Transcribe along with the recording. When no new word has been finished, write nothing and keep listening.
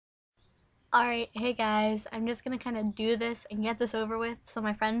Alright, hey guys, I'm just gonna kind of do this and get this over with so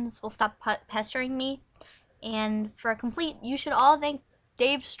my friends will stop pestering me. And for a complete, you should all thank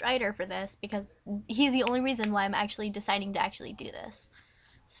Dave Strider for this because he's the only reason why I'm actually deciding to actually do this.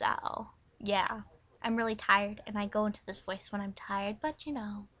 So, yeah, I'm really tired and I go into this voice when I'm tired, but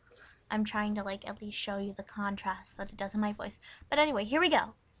I'm trying to like at least show you the contrast that it does in my voice. But anyway, here we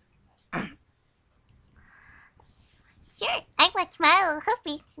go. Sure, I watch my little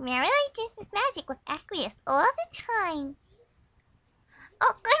hoofies marinate in his magic with Aqueous all the time.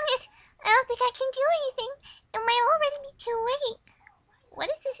 Oh goodness, I don't think I can do anything. It might already be too late. What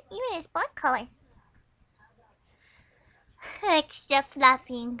is this even his blood color? Extra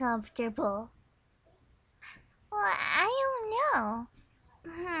fluffy and comfortable. Well, I don't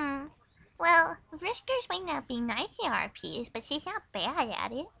know. Well, Friskers might not be nice in RPs, but she's not bad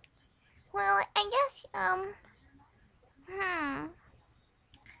at it. Well, I guess,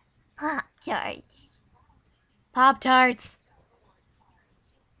 Pop-Tarts. Pop Tarts!